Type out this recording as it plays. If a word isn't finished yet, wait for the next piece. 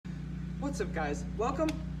What's up, guys?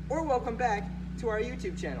 Welcome back to our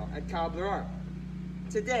YouTube channel at Cobler Art.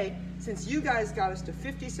 Today, since you guys got us to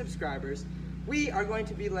 50 subscribers, we are going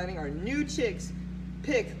to be letting our new chicks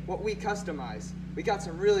pick what we customize. We got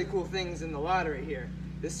some really cool things in the lottery here.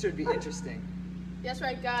 This should be interesting. That's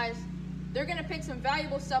right, guys. They're gonna pick some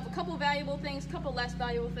valuable stuff, a couple valuable things, a couple less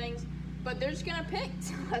valuable things, but they're just gonna pick.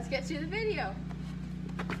 So let's get to the video.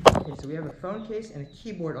 Okay, so we have a phone case and a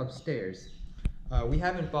keyboard upstairs. We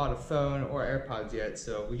haven't bought a phone or AirPods yet,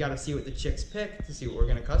 so we gotta see what the chicks pick to see what we're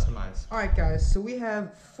gonna customize. Alright guys, so we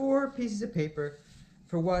have 4 pieces of paper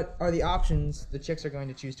for what are the options the chicks are going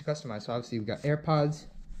to choose to customize. So obviously we've got AirPods,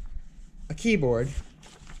 a keyboard,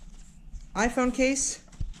 iPhone case,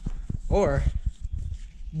 or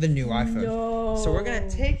the new iPhone. No. So we're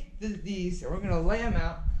gonna take these and we're gonna lay them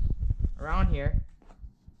out around here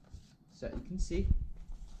so you can see.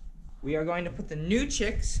 We are going to put the new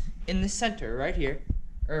chicks in the center right here,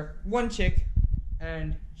 or one chick,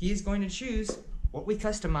 and he's going to choose what we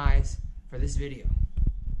customize for this video.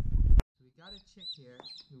 So we got a chick here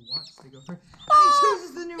who wants to go first. Oh, he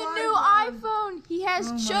chooses the new iPhone. He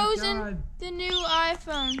has chosen God. the new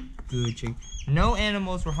iPhone. Good chick. No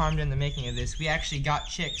animals were harmed in the making of this. We actually got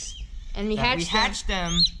chicks. And we hatched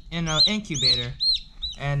them in an incubator,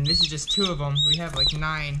 and this is just 2 of them. We have like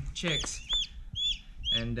 9 chicks.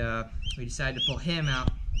 And we decided to pull him out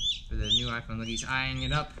for the new iPhone. Look, he's eyeing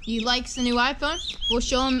it up. He likes the new iPhone. We'll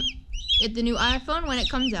show him the new iPhone when it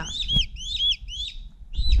comes out.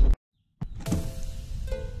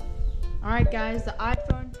 Alright guys, the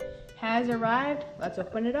iPhone has arrived. Let's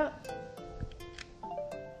open it up.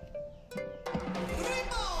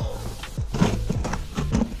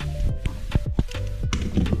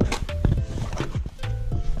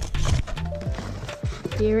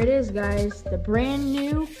 Here it is, guys, the brand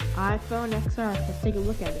new iPhone XR. Let's take a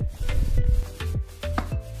look at it.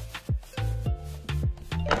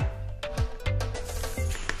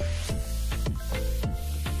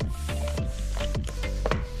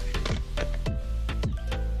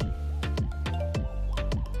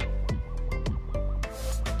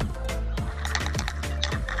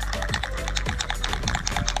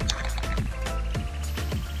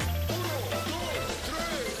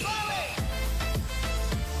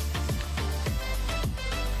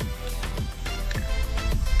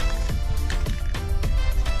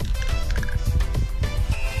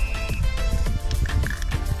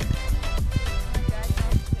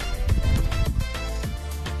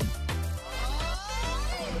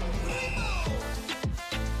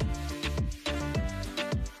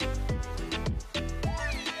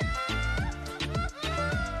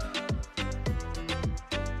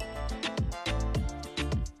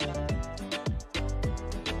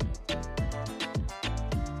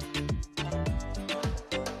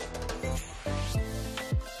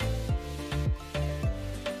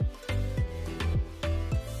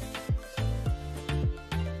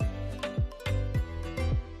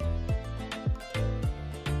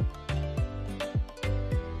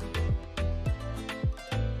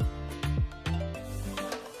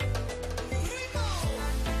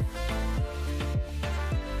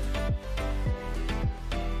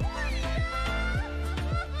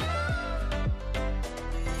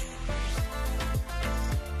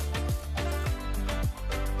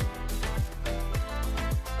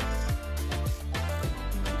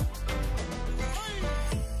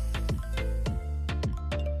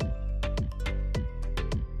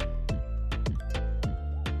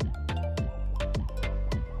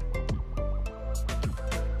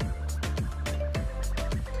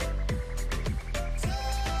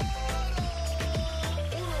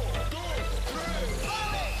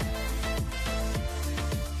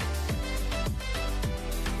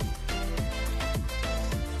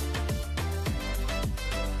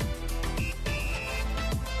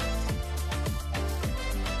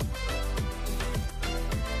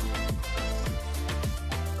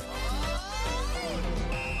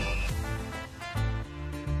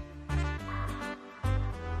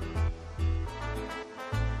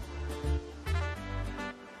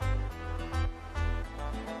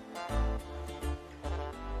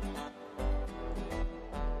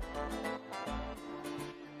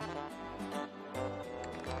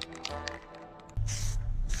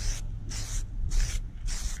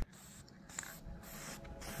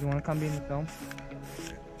 You want to come be in the film?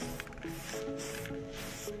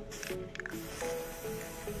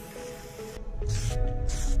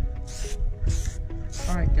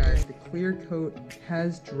 Alright guys, the clear coat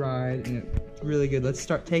has dried and it's really good. Let's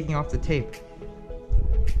start taking off the tape.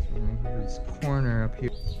 So this corner up here.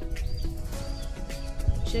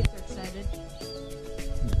 Chicks are excited.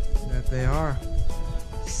 That they are.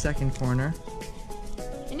 second corner.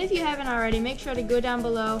 And if you haven't already, make sure to go down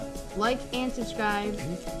below, like and subscribe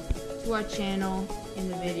to our channel in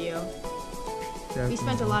the video. Definitely. We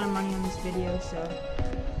spent a lot of money on this video, so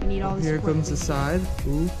we need all the Here support. comes the side.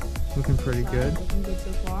 Ooh, looking pretty good. Looking good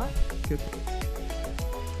so far. Good.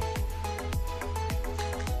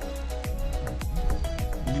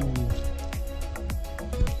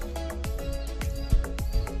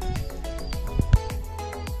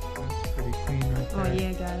 Oh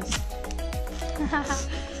yeah, guys.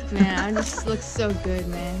 Man, it just looks so good,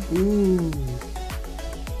 man. Ooh.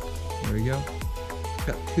 There we go.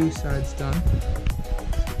 Got two sides done.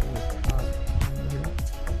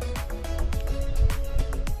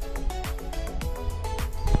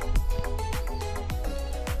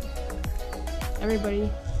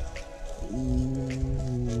 Everybody.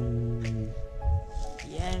 Ooh.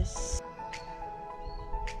 Yes.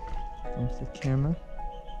 There's the camera.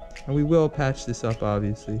 And we will patch this up,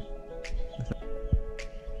 obviously.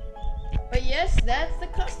 But yes, that's the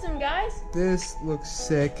custom, guys. This looks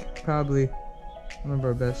sick. Probably one of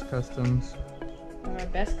our best customs. One of our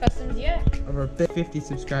best customs yet. Of our 50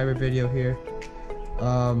 subscriber video here.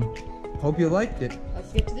 Hope you liked it.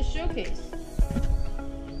 Let's get to the showcase.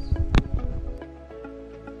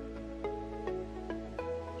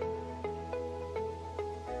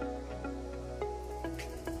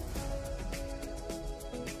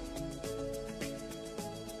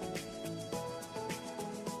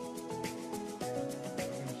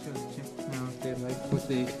 They like what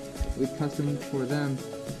we custom for them.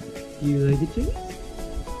 Do you like it, chicken?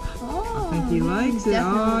 Oh, I think he likes it.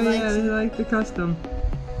 Oh yeah, it. they like the custom.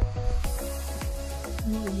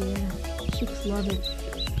 Oh yeah, chicks love it.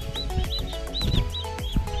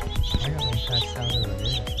 I got one passed out over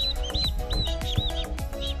there.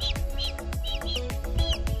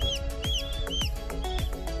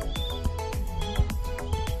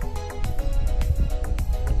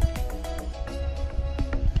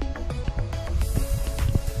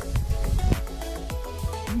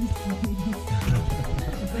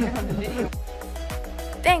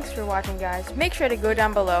 Thanks for watching, guys. Make sure to go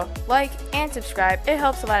down below, like and subscribe. It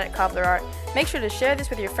helps a lot at Cobler Art. Make sure to share this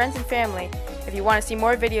with your friends and family if you want to see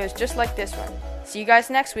more videos just like this one. See you guys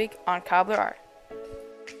next week on Cobler Art.